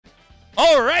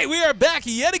All right, we are back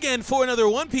yet again for another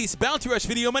One Piece Bounty Rush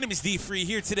video. My name is D-Free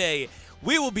here today.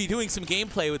 We will be doing some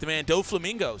gameplay with the man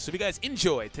Doflamingo. So if you guys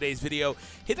enjoyed today's video,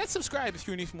 hit that subscribe if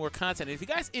you need more content. And if you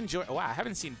guys enjoy, wow, I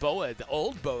haven't seen Boa, the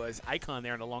old Boa's icon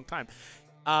there in a long time.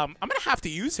 I'm going to have to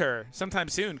use her sometime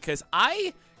soon because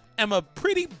I am a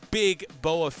pretty big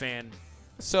Boa fan.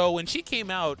 So when she came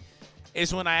out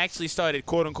is when I actually started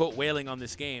quote-unquote wailing on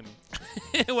this game.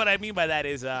 What I mean by that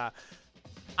is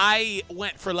I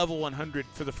went for level 100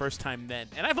 for the first time then.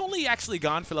 And I've only actually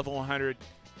gone for level 100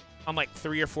 on like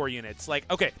 3 or 4 units. Like,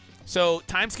 okay, so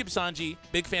time skip Sanji,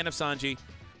 big fan of Sanji.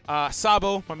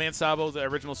 Sabo, my man Sabo, the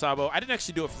original Sabo. I didn't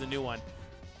actually do it for the new one.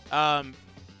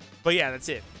 But yeah, that's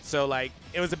it. So like,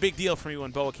 it was a big deal for me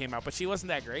when Boa came out, but she wasn't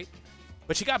that great.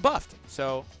 But she got buffed,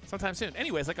 so sometime soon.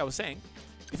 Anyways, like I was saying,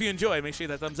 if you enjoyed, make sure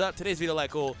you hit that thumbs up. Today's video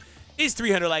like goal is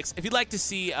 300 likes. If you'd like to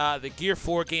see the Gear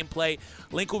 4 gameplay,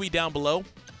 link will be down below.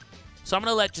 So I'm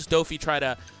going to let just Doffy try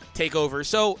to take over.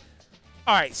 So,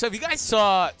 all right, so if you guys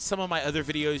saw some of my other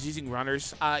videos using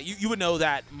runners, you would know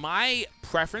that my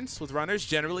preference with runners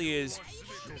generally is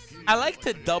I like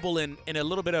to double in a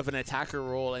little bit of an attacker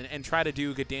role and try to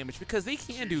do good damage because they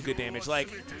can do good damage. Like,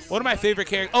 one of my favorite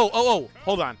characters... Oh,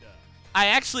 hold on. I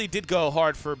actually did go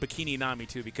hard for Bikini Nami,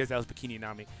 too, because that was Bikini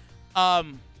Nami.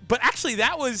 But actually,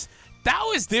 that was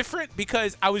different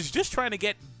because I was just trying to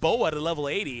get Boa to level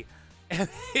 80. And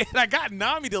I got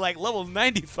Nami to like level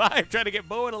 95 trying to get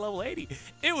Boa to level 80.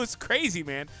 It was crazy,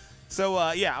 man.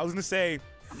 So, yeah, I was going to say,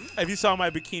 if you saw my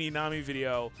Bikini Nami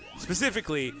video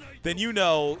specifically, then you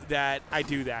know that I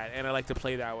do that, and I like to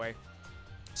play that way.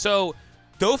 So,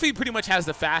 Doffy pretty much has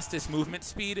the fastest movement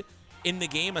speed in the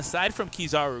game, aside from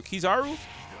Kizaru. Kizaru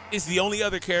is the only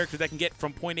other character that can get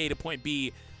from point A to point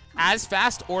B as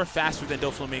fast or faster than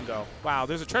Doflamingo. Wow,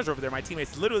 there's a treasure over there my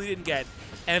teammates literally didn't get.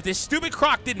 And if this stupid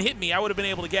croc didn't hit me, I would have been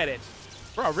able to get it.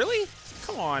 Bro, really?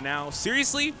 Come on now.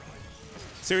 Seriously?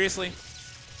 Seriously?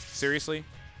 Seriously?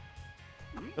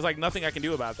 There's like nothing I can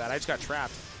do about that. I just got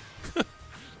trapped.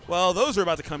 Well, those are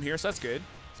about to come here, so that's good.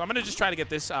 So I'm going to just try to get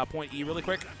this point E really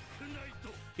quick.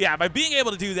 Yeah, by being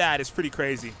able to do that is pretty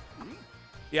crazy.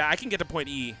 Yeah, I can get to point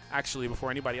E, actually,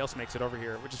 before anybody else makes it over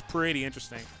here, which is pretty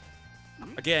interesting.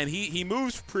 Again, he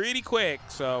moves pretty quick,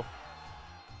 so...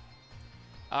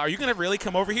 are you going to really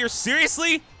come over here?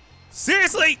 Seriously?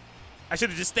 Seriously? I should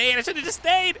have just stayed. I should have just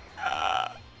stayed.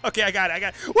 Okay, I got it. I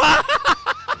got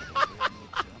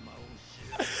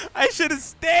it. I should have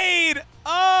stayed.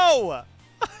 Oh!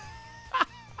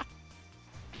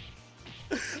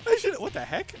 I should. What the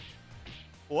heck?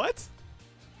 What?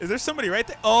 Is there somebody right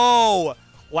there? Oh!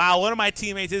 Wow, one of my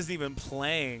teammates isn't even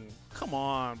playing. Come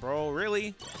on, bro.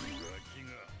 Really?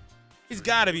 He's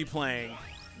got to be playing.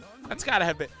 That's got to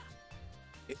have been...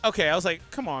 Okay, I was like,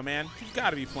 come on, man. You've got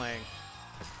to be playing.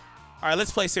 All right,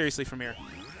 let's play seriously from here.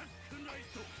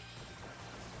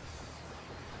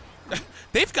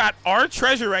 They've got our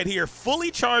treasure right here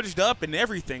fully charged up and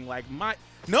everything. Like,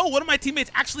 no, one of my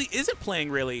teammates actually isn't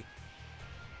playing, really.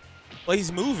 Well,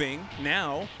 he's moving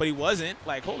now, but he wasn't.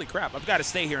 Like, holy crap. I've got to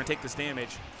stay here and take this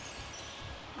damage.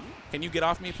 Can you get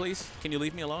off me, please? Can you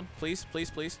leave me alone? Please, please,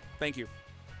 please. Thank you.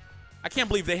 I can't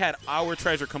believe they had our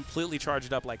treasure completely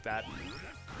charged up like that.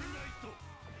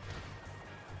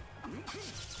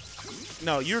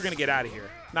 No, you're going to get out of here.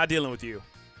 Not dealing with you.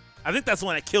 I think that's the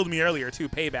one that killed me earlier, too.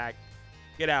 Payback.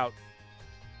 Get out.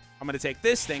 I'm going to take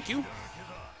this. Thank you.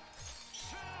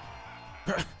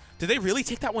 Did they really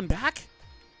take that one back?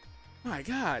 My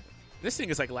God. This thing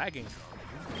is, like, lagging.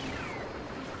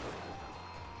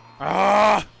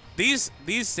 Ah! These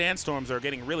sandstorms are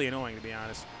getting really annoying, to be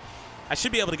honest. I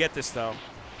should be able to get this, though.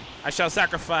 I shall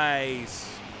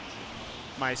sacrifice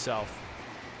myself.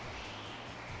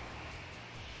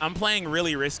 I'm playing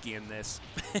really risky in this.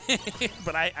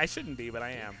 But I shouldn't be, but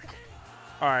I am.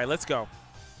 All right, let's go.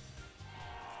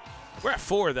 We're at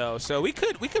 4, though, so we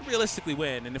could realistically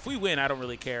win. And if we win, I don't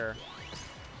really care.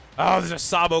 Oh, there's a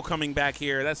Sabo coming back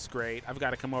here. That's great. I've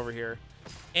got to come over here.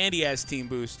 And he has team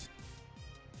boost.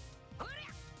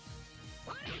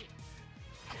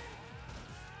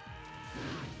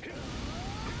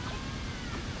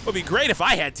 It would be great if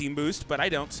I had team boost, but I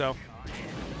don't, so.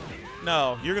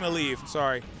 No, you're going to leave.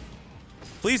 Sorry.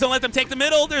 Please don't let them take the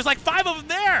middle. There's like 5 of them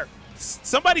there.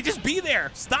 Somebody just be there.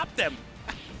 Stop them.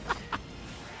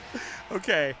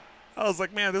 Okay. I was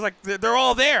like, man, there's like, they're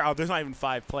all there. Oh, there's not even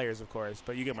 5 players, of course,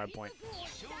 but you get my point.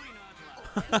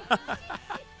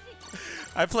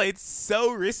 I played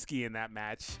so risky in that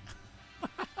match.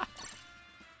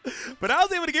 But I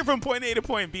was able to get from point A to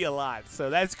point B a lot, so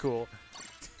that's cool.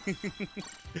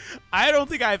 I don't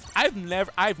think I've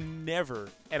never,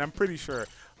 and I'm pretty sure,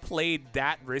 played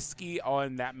that risky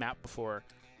on that map before.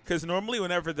 Because normally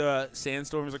whenever the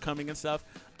sandstorms are coming and stuff,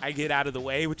 I get out of the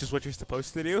way, which is what you're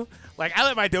supposed to do. Like, I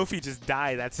let my Doffy just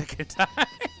die that second time.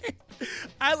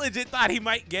 I legit thought he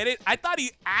might get it. I thought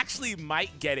he actually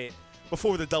might get it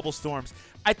before the double storms.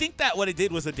 I think that what it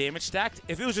did was the damage stacked.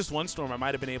 If it was just one storm, I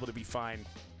might have been able to be fine.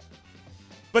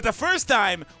 But the first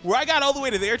time, where I got all the way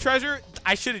to their treasure,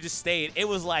 I should have just stayed. It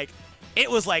was like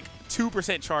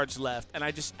 2% charge left, and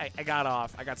I got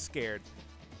off. I got scared,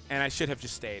 and I should have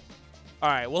just stayed. All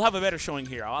right, we'll have a better showing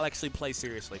here. I'll actually play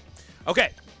seriously.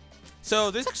 Okay, so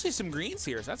there's actually some greens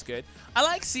here, so that's good. I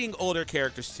like seeing older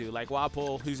characters too, like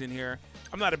Wapol, who's in here.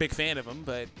 I'm not a big fan of him,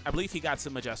 but I believe he got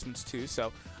some adjustments too,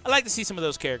 so I like to see some of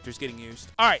those characters getting used.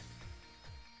 All right.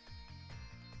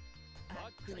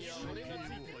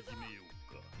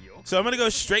 So I'm going to go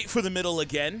straight for the middle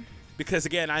again, because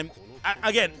again,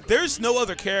 there's no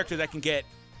other character that can get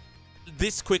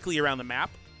this quickly around the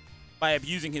map by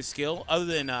abusing his skill other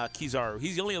than Kizaru.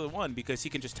 He's the only other one because he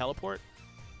can just teleport.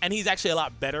 And he's actually a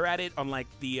lot better at it on like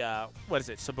the, what is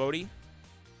it, Saboti?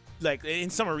 Like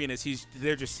in some arenas, he's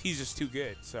just too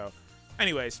good. So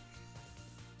anyways,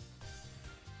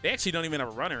 they actually don't even have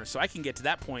a runner, so I can get to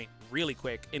that point really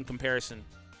quick in comparison.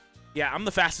 Yeah, I'm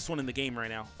the fastest one in the game right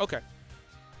now. Okay.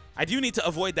 I do need to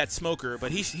avoid that Smoker,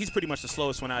 but he's pretty much the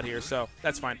slowest one out here, so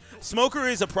that's fine. Smoker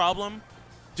is a problem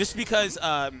just because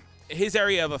his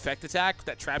area of effect attack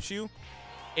that traps you,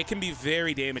 it can be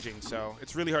very damaging, so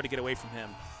it's really hard to get away from him.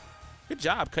 Good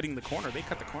job cutting the corner. They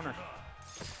cut the corner.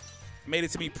 Made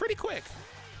it to me pretty quick.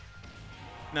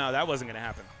 No, that wasn't going to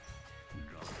happen.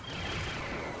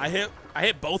 I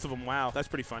hit both of them. Wow, that's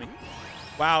pretty funny.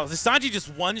 Wow, the Sanji just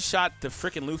one-shot the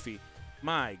frickin' Luffy.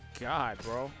 My God,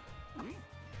 bro.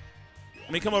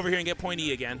 Let me come over here and get point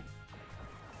E again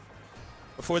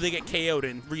before they get KO'd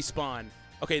and respawn.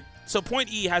 Okay, so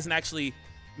point E hasn't actually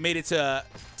made it to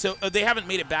they haven't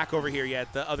made it back over here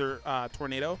yet, the other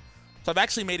tornado. So I've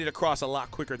actually made it across a lot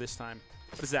quicker this time.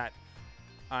 What is that?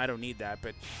 I don't need that,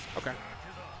 but okay.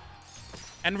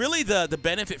 And really the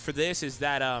benefit for this is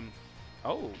that,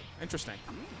 oh, interesting.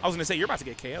 I was going to say, you're about to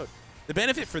get KO'd. The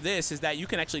benefit for this is that you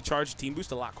can actually charge Team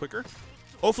Boost a lot quicker.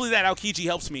 Hopefully that Aokiji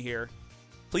helps me here.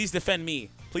 Please defend me.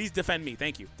 Please defend me.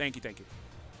 Thank you. Thank you. Thank you.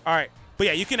 All right. But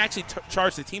yeah, you can actually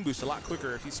charge the Team Boost a lot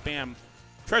quicker if you spam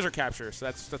treasure capture. So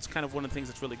that's kind of one of the things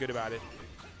that's really good about it.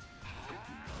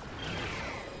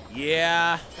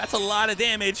 Yeah, that's a lot of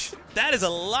damage. That is a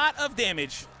lot of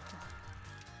damage.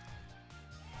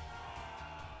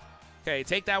 Okay,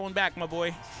 take that one back, my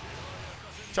boy.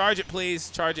 Charge it, please.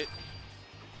 Charge it.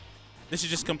 This is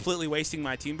just completely wasting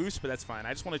my Team Boost, but that's fine.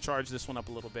 I just want to charge this one up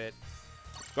a little bit.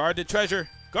 Guard the treasure.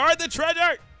 Guard the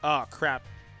treasure! Oh, crap.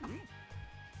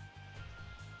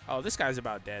 Oh, this guy's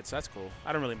about dead, so that's cool.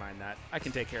 I don't really mind that. I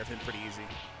can take care of him pretty easy.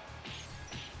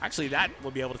 Actually, that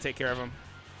will be able to take care of him.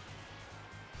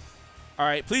 All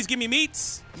right, please give me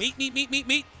meats. Meat, meat, meat, meat,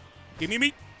 meat. Give me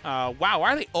meat. Wow,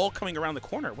 why are they all coming around the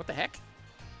corner? What the heck?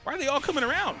 Why are they all coming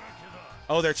around?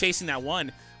 Oh, they're chasing that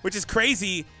one, which is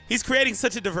crazy. He's creating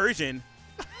such a diversion.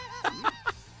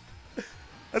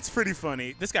 That's pretty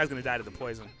funny. This guy's going to die to the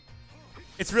poison.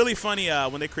 It's really funny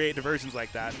when they create diversions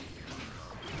like that.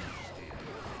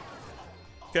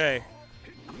 Okay.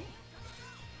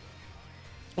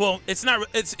 Well, it's not.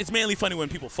 It's mainly funny when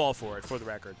people fall for it, for the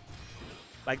record.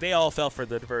 Like, they all fell for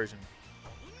the diversion.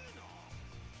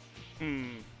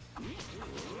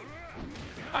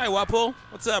 Hi, Wapol.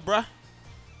 What's up, bruh?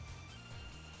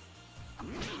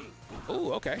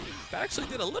 Ooh, okay. That actually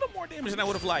did a little more damage than I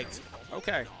would have liked.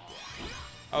 Okay.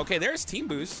 Okay, there's Team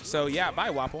Boost. So, yeah, bye,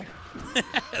 Wapol.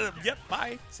 Yep,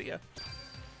 bye. See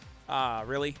ya.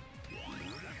 Really?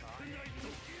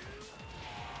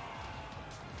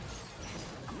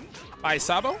 Bye,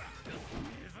 Sabo.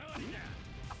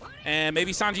 And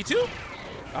maybe Sanji too?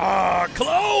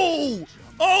 Klo!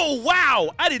 Oh, wow!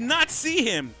 I did not see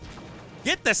him.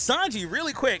 Get the Sanji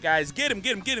really quick, guys. Get him,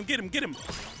 get him, get him, get him, get him.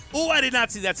 Oh, I did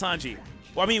not see that Sanji.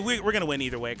 Well, I mean, we're going to win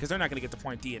either way because they're not going to get the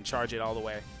point D and charge it all the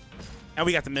way. And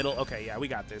we got the middle. Okay, yeah, we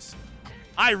got this.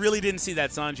 I really didn't see that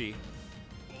Sanji.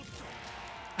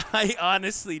 I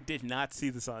honestly did not see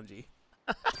the Sanji.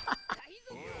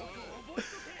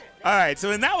 All right, so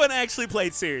in that one, I actually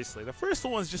played seriously. The first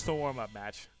one was just a warm-up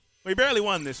match. We barely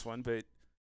won this one, but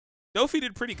Doffy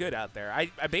did pretty good out there.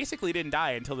 I basically didn't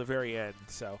die until the very end,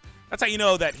 so that's how you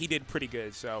know that he did pretty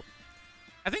good. So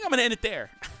I think I'm going to end it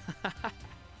there.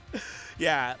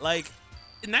 Yeah, like,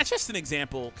 and that's just an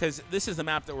example, because this is the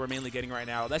map that we're mainly getting right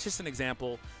now. That's just an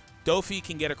example. Doffy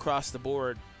can get across the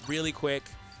board really quick.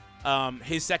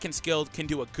 His second skill can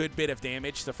do a good bit of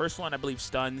damage. The first one, I believe,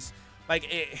 stuns.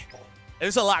 Like,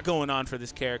 There's a lot going on for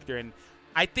this character, and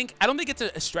I don't think it's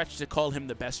a stretch to call him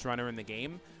the best runner in the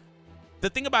game. The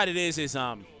thing about it is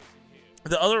the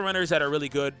other runners that are really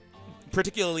good,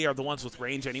 particularly are the ones with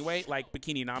range anyway, like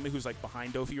Bikini Nami, who's like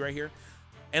behind Doffy right here,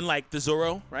 and like the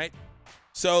Zoro, right?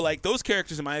 So like those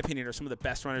characters, in my opinion, are some of the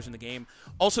best runners in the game.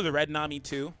 Also the Red Nami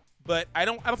too, but I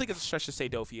don't think it's a stretch to say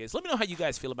Doffy is. Let me know how you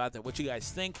guys feel about that, what you guys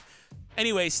think.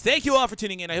 Anyways, thank you all for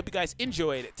tuning in. I hope you guys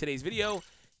enjoyed today's video.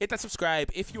 Hit that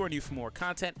subscribe if you are new for more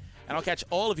content, and I'll catch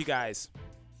all of you guys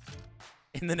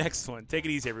in the next one. Take it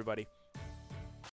easy, everybody.